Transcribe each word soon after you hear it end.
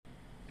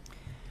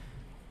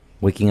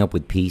Waking up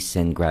with peace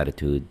and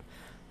gratitude.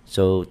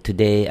 So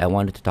today I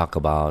wanted to talk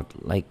about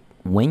like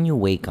when you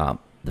wake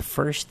up, the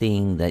first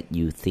thing that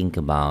you think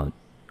about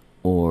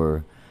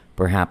or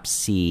perhaps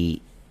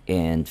see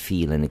and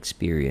feel and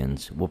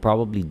experience will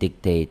probably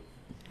dictate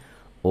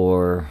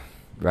or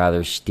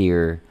rather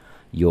steer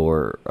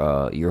your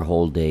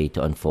whole day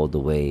to unfold the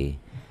way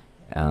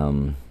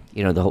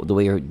the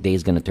way your day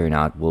is going to turn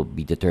out will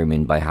be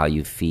determined by how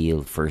you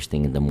feel first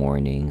thing in the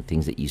morning,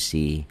 things that you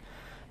see.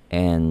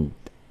 And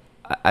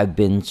I've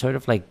been sort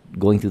of like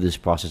going through this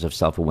process of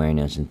self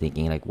awareness and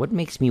thinking like, what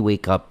makes me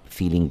wake up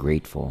feeling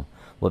grateful?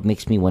 What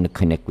makes me want to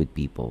connect with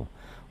people?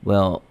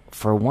 Well,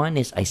 for one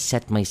is I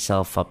set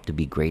myself up to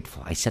be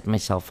grateful. I set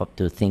myself up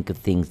to think of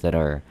things that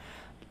are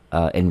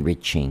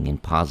enriching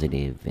and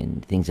positive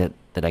and things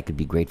that I could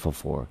be grateful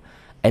for.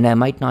 And I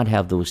might not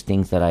have those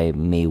things that I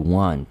may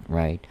want,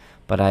 right?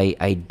 But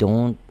I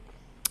don't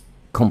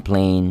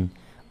complain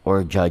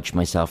or judge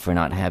myself for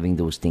not having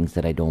those things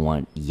that I don't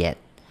want yet.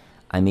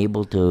 I'm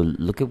able to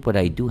look at what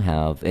I do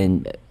have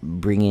and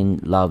bring in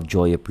love,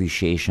 joy,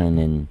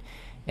 appreciation,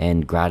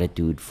 and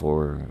gratitude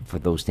for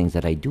those things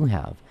that I do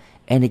have.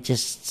 And it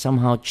just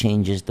somehow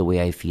changes the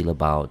way I feel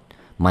about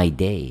my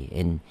day,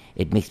 and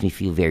it makes me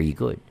feel very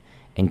good.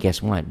 And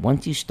guess what?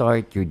 Once you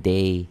start your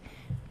day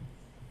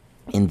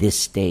in this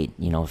state,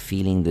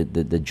 feeling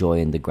the joy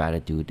and the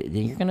gratitude,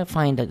 then you're gonna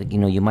find that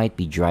you might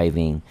be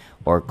driving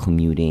or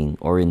commuting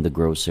or in the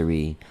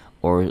grocery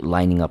or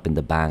lining up in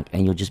the bank,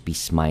 and you'll just be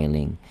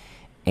smiling.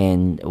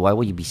 And why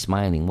would you be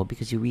smiling? Well,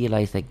 because you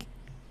realize like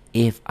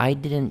if I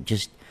didn't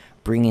just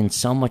bring in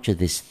so much of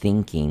this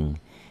thinking,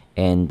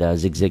 and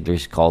Zig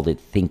Ziglar's called it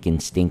thinking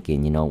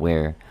stinking,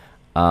 where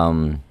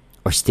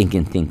or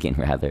stinking thinking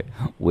rather,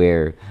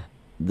 where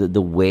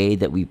the way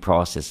that we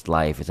process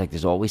life, it's like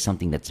there's always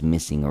something that's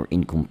missing or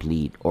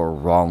incomplete or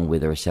wrong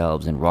with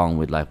ourselves and wrong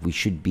with life. We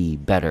should be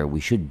better.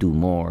 We should do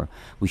more.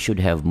 We should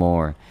have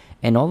more.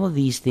 And all of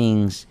these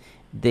things,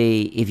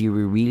 if you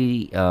were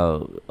really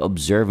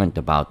observant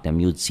about them,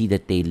 you'd see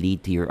that they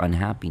lead to your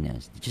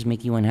unhappiness. They just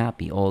make you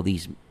unhappy. All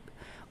these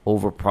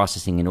over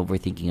processing and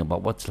overthinking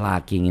about what's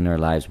lacking in our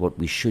lives, what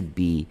we should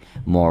be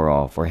more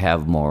of or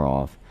have more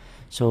of.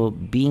 So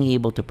being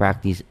able to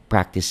practice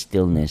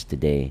stillness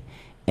today,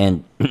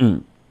 and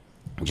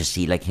just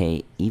see like,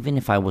 hey, even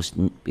if I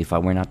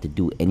were not to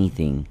do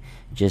anything,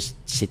 just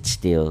sit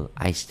still,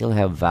 I still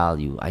have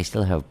value, I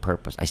still have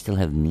purpose, I still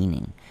have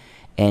meaning.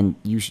 And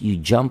you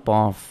jump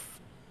off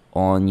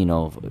on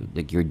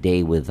like your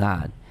day with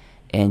that,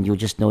 and you'll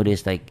just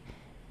notice like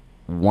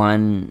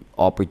one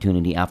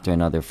opportunity after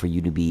another for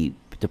you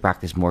to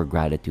practice more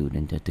gratitude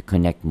and to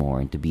connect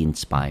more and to be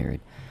inspired.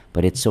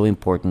 But it's so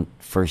important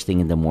first thing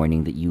in the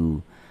morning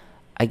that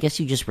I guess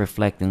you just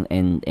reflect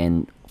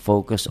and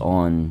focus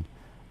on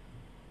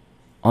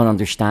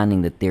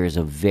understanding that there is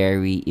a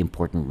very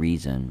important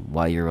reason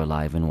why you're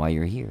alive and why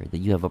you're here, that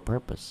you have a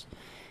purpose.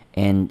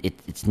 And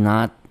it's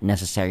not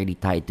necessarily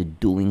tied to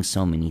doing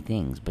so many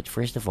things, but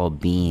first of all,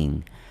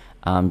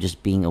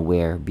 just being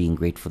aware, being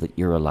grateful that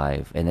you're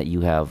alive and that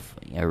you have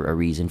a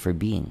reason for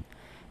being.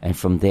 And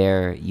from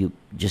there, you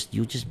just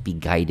be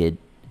guided.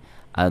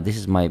 This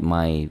is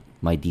my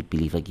deep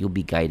belief. Like, you'll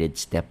be guided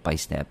step by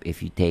step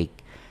if you take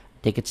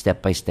it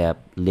step by step,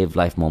 live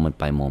life moment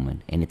by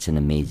moment, and it's an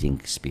amazing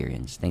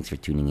experience. Thanks for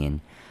tuning in.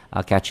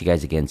 I'll catch you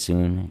guys again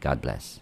soon. God bless.